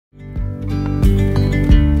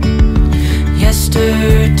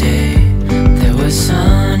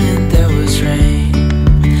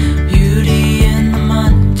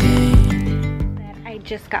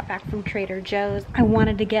just got back from Trader Joe's. I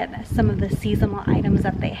wanted to get some of the seasonal items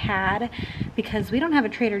that they had because we don't have a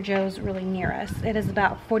Trader Joe's really near us. It is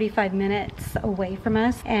about 45 minutes away from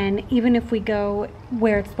us, and even if we go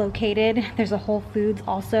where it's located, there's a Whole Foods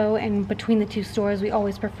also, and between the two stores we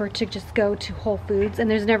always prefer to just go to Whole Foods,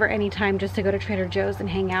 and there's never any time just to go to Trader Joe's and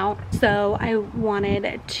hang out. So I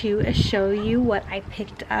wanted to show you what I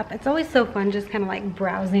picked up. It's always so fun just kind of like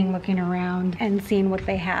browsing, looking around and seeing what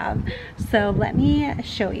they have. So let me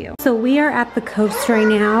show you. So we are at the coast right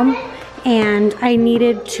now, and I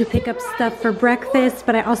needed to pick up stuff for breakfast,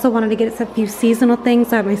 but I also wanted to get a few seasonal things.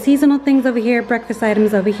 So I have my seasonal things over here, breakfast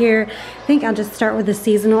items over here. I think I'll just start with the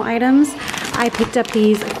seasonal items. I picked up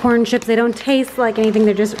these corn chips. They don't taste like anything,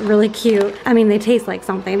 they're just really cute. I mean, they taste like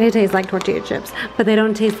something. They taste like tortilla chips, but they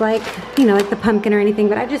don't taste like, you know, like the pumpkin or anything,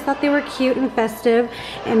 but I just thought they were cute and festive.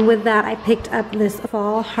 And with that, I picked up this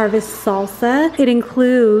fall harvest salsa. It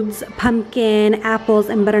includes pumpkin, apples,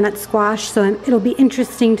 and butternut squash, so it'll be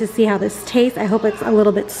interesting to see how this tastes. I hope it's a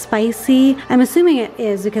little bit spicy. I'm assuming it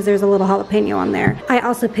is because there's a little jalapeno on there. I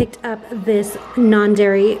also picked up this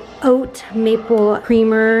non-dairy oat maple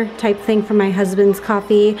creamer type thing for my husband's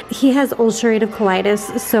coffee. He has ulcerative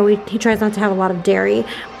colitis, so he tries not to have a lot of dairy,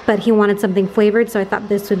 but he wanted something flavored, so I thought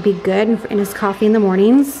this would be good in his coffee in the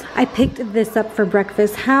mornings. I picked this up for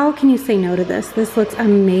breakfast. How can you say no to this? This looks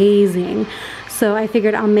amazing. So I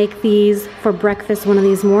figured I'll make these for breakfast one of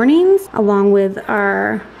these mornings, along with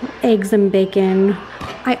our eggs and bacon.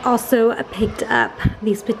 I also picked up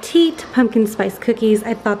these petite pumpkin spice cookies.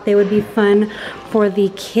 I thought they would be fun for the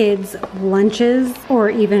kids' lunches, or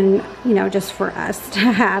even, you know, just for us to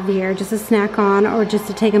have here, just a snack on, or just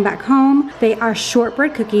to take them back home. They are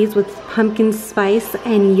shortbread cookies with pumpkin spice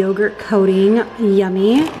and yogurt coating.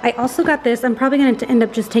 Yummy. I also got this. I'm probably going to end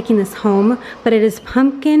up just taking this home, but it is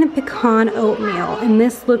pumpkin pecan oatmeal, and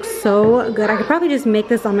this looks so good. I could probably just make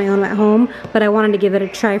this on my own at home, but I wanted to give it a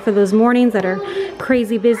try for those mornings that are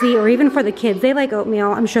crazy busy, or even for the kids. They like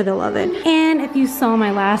oatmeal. I'm sure they'll love it. And if you saw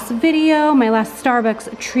my last video, my last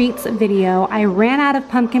Starbucks treats video, I ran out of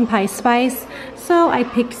pumpkin pie spice, so I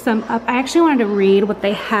picked some up. I actually wanted to read what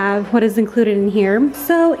they have, what is included in here.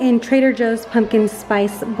 So in Trader Joe's pumpkin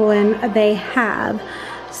spice blend, they have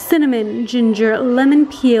cinnamon, ginger, lemon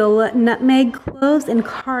peel, nutmeg, cloves, and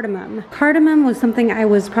cardamom. Cardamom was something I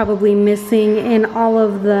was probably missing in all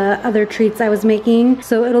of the other treats I was making,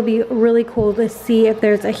 so it'll be really cool to see if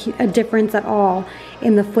there's a difference at all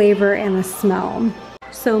in the flavor and the smell.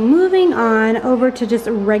 So moving on over to just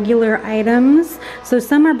regular items. So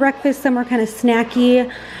some are breakfast, some are kind of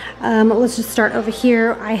snacky. Let's just start over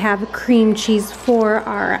here. I have cream cheese for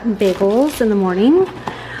our bagels in the morning.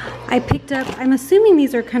 I picked up, I'm assuming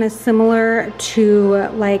these are kind of similar to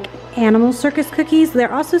like Animal Circus cookies.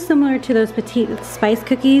 They're also similar to those petite spice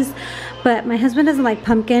cookies, but my husband doesn't like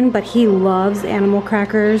pumpkin, but he loves animal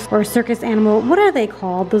crackers, or circus animal, what are they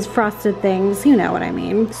called? Those frosted things, you know what I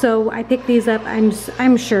mean. So I picked these up.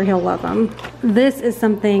 I'm sure he'll love them. This is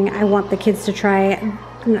something I want the kids to try.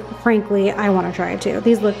 Frankly, I want to try it too.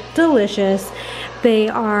 These look delicious. They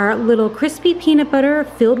are little crispy peanut butter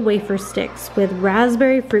filled wafer sticks with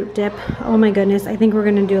raspberry fruit dip. Oh my goodness, I think we're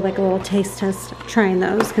gonna do like a little taste test trying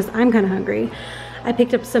those because I'm kind of hungry. I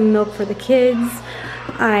picked up some milk for the kids.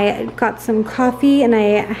 I got some coffee and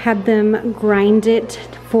I had them grind it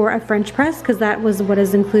for a French press because that was what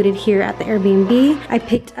is included here at the Airbnb. I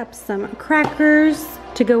picked up some crackers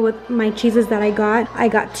to go with my cheeses that I got. I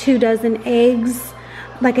got 2 dozen eggs.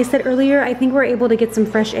 Like I said earlier, I think we're able to get some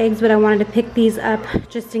fresh eggs, but I wanted to pick these up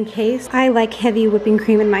just in case. I like heavy whipping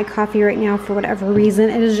cream in my coffee right now for whatever reason.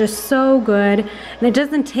 It is just so good, and it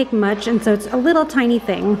doesn't take much, and so it's a little tiny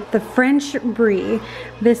thing. The French Brie,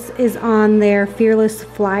 this is on their Fearless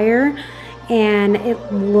Flyer, and it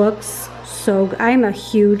looks so good. I'm a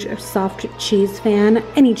huge soft cheese fan.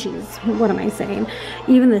 Any cheese, what am I saying?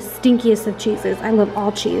 Even the stinkiest of cheeses. I love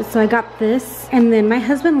all cheese. So I got this, and then my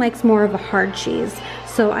husband likes more of a hard cheese.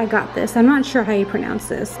 So I got this. I'm not sure how you pronounce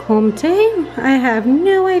this. Comte? I have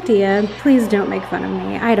no idea. Please don't make fun of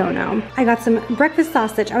me. I don't know. I got some breakfast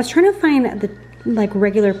sausage. I was trying to find the like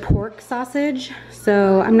regular pork sausage,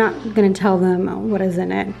 so I'm not gonna tell them what is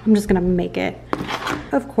in it. I'm just gonna make it.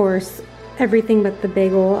 Of course, everything but the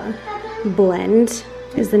bagel blend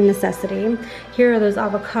is a necessity. Here are those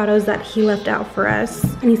avocados that he left out for us,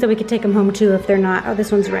 and he said we could take them home too if they're not, oh,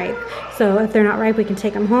 this one's ripe. So if they're not ripe, we can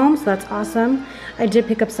take them home, so that's awesome. I did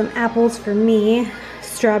pick up some apples for me.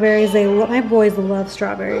 Strawberries, my boys love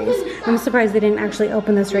strawberries. I'm surprised they didn't actually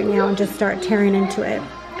open this right now and just start tearing into it.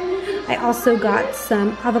 I also got some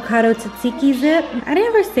avocado tzatziki dip. I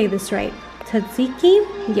didn't ever say this right.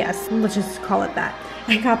 Tzatziki? Yes, let's just call it that.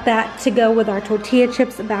 I got that to go with our tortilla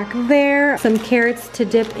chips back there. Some carrots to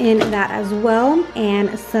dip in that as well,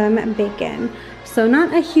 and some bacon. So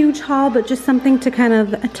not a huge haul, but just something to kind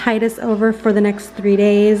of tide us over for the next 3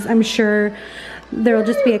 days. I'm sure there'll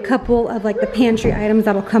just be a couple of like the pantry items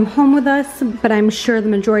that'll come home with us, but I'm sure the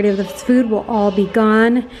majority of this food will all be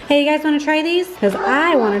gone. Hey, you guys wanna try these? Because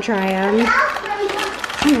I wanna try them.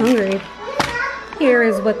 I'm hungry. Here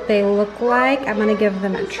is what they look like. I'm gonna give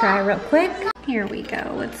them a try real quick. Here we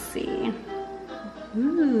go, let's see.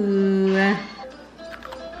 Ooh.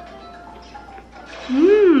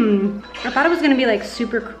 Mmm. I thought it was gonna be like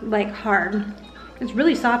super like hard. It's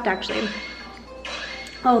really soft actually.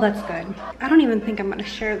 Oh, that's good. I don't even think I'm gonna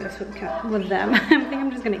share this with them. I think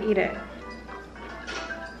I'm just gonna eat it.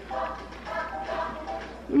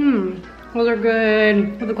 Mmm, those are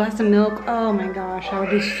good. With a glass of milk, oh my gosh, that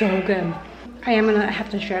would be so good. I am gonna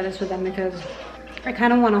have to share this with them because I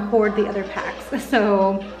kind of want to hoard the other packs.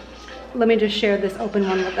 So let me just share this open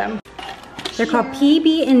one with them. They're called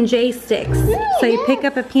PB&J sticks. So you pick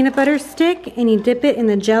up a peanut butter stick and you dip it in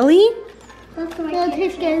the jelly. It'll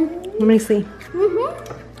taste good. Let me see.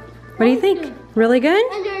 What do you think? Really good?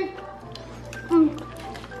 And there's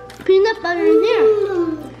peanut butter in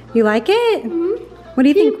there. You like it? What do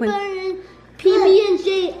you think, Quinn?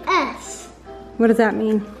 PB&J-S. What does that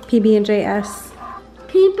mean? PB&J-S?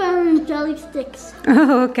 Peanut butter and jelly sticks.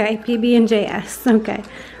 Oh, okay. PB&J-S. Okay.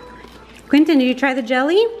 Quentin, did you try the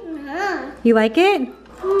jelly? Yeah. You like it?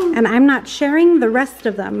 And I'm not sharing the rest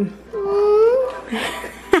of them.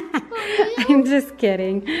 I'm just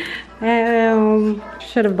kidding.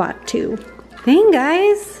 Should have bought 2. Dang,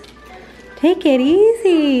 guys. Take it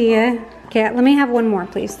easy. Okay, let me have one more,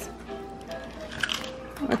 please.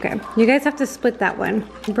 Okay, you guys have to split that one.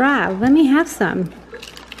 Brah, let me have some.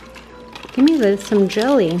 Give me some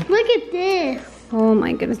jelly. Look at this. Oh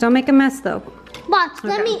my goodness, don't make a mess though. Watch,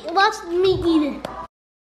 Okay. watch me eat it.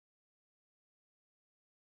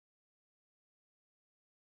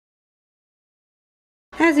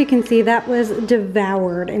 As you can see, that was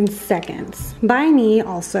devoured in seconds. By me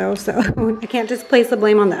also, so I can't just place the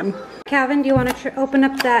blame on them. Calvin, do you want to open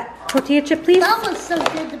up that tortilla chip, please? That was so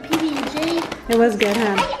good, the PB&J. It was good,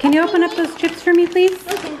 huh? Can you open up those chips for me, please?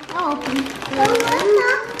 Okay, I'll open it.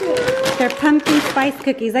 They're pumpkin spice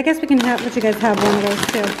cookies. I guess we can let you guys have one of those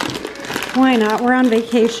too. Why not? We're on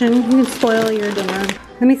vacation. You can spoil your dinner.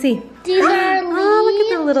 Let me see. These are leaves. Oh,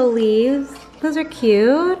 look at the little leaves. Those are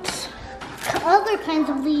cute. Other kinds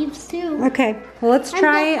of leaves too. Okay, well let's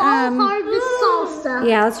try. And the harvest salsa.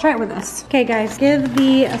 Yeah, let's try it with this. Okay, guys, give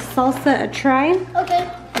the salsa a try. Okay.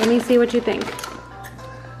 Let me see what you think.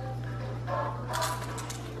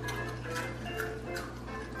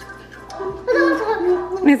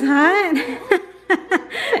 It's hot.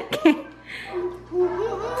 Okay.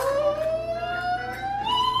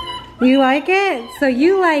 You like it? So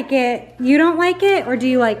you like it. You don't like it, or do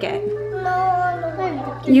you like it? No, I don't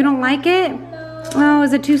like it. You don't like it? Oh,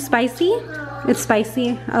 is it too spicy? It's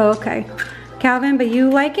spicy. Oh, okay. Calvin, but you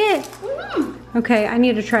like it? Okay, I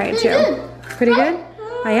need to try it too. Pretty good?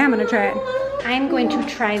 I am gonna try it. I'm going to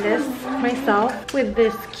try this myself with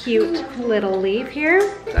this cute little leaf here.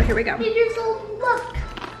 So here we go. Look.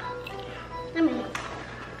 I mean,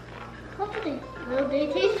 well, they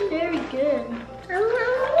taste very good.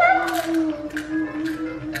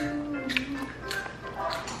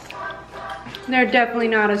 They're definitely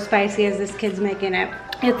not as spicy as this kid's making it.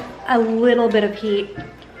 It's a little bit of heat.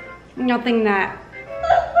 Nothing that...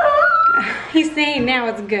 He's saying now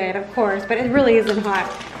it's good, of course, but it really isn't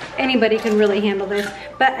hot. Anybody can really handle this.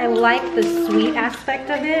 But I like the sweet aspect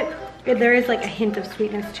of it. There is like a hint of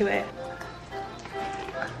sweetness to it.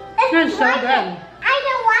 It's so good. I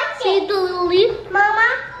don't like it. See the little leaf? Mama,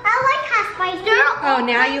 I like hot spicy. Oh,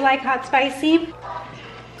 now you like hot spicy?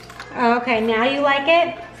 Okay, now you like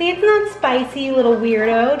it? See, it's not spicy, you little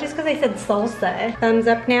weirdo, just because I said salsa. Thumbs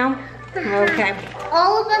up now? Okay.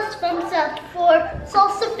 All of us thumbs up for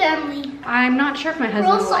salsa family. I'm not sure if my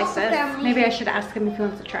husband will like salsa this. family. Maybe I should ask him if he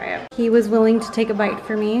wants to try it. He was willing to take a bite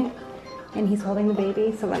for me, and he's holding the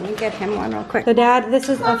baby, so let me get him one real quick. So Dad, this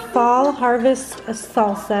is a fall harvest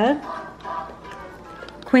salsa.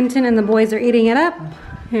 Quentin and the boys are eating it up.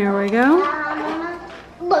 Here we go.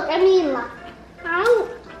 Look, I mean, ow.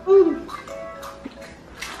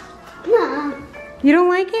 You don't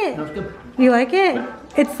like it? That's good. You like it?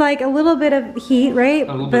 It's like a little bit of heat, right?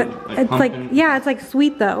 A little but bit, like it's like, pumpkin. yeah, it's like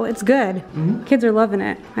sweet though. It's good. Kids are loving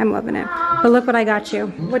it. I'm loving it. But look what I got you.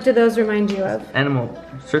 What do those remind you of? Animal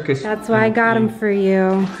circus. That's why I got them for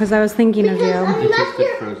you, because I was thinking of Because,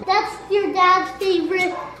 you. that's your dad's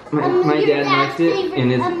favorite. My your dad dad's liked it, favorite,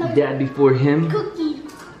 and his dad before him, cookie.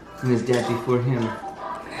 and his dad before him.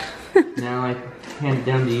 Now I hand it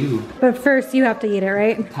down to you. But first you have to eat it,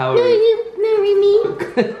 right? Power. No, you marry me.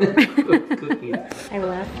 Cookie. I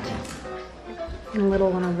left. And the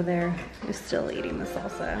little one over there is still eating the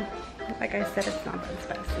salsa. Like I said, it's not that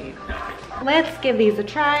spicy. Let's give these a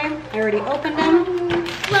try. I already opened them.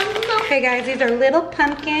 Okay guys, these are little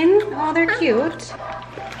pumpkin. Oh, they're cute.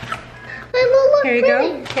 Here you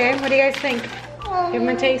go. Okay, what do you guys think? Give them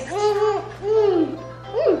a taste.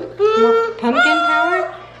 More pumpkin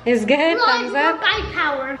power is good. Thumbs up.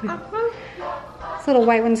 Power. This little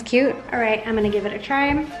white one's cute. All right, I'm gonna give it a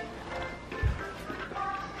try.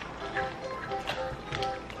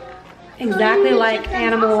 Exactly like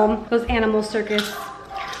those animal circus.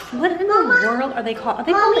 What in the world are they called? Are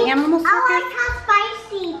they called the animal circus? I like how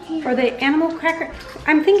spicy too. Or the animal cracker?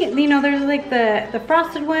 I'm thinking, you know, there's like the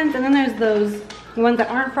frosted ones, and then there's those ones that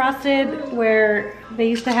aren't frosted, where they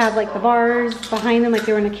used to have like the bars behind them, like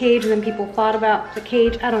they were in a cage, and then people thought about the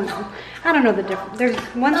cage. I don't know. I don't know the difference. There's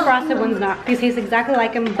one's frosted, one's not. These taste exactly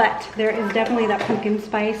like them, but there is definitely that pumpkin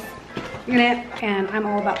spice in it, and I'm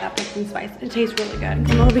all about that pumpkin spice. It tastes really good.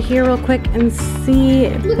 Come over here real quick and see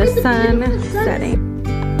the sun setting.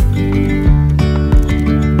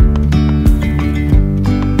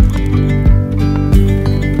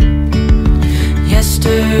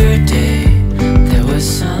 Yesterday there was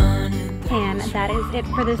sun. And that is it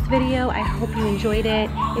for this video. I hope you enjoyed it.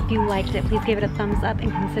 If you liked it, please give it a thumbs up and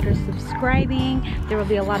consider subscribing. There will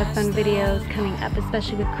be a lot of fun videos coming up,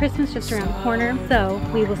 especially with Christmas just around the corner. So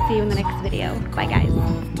we will see you in the next video. Bye guys.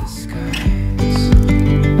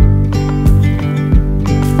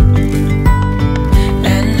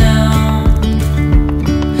 And now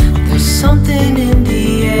there's something in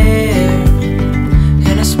the air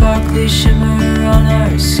and a sparkly shimmer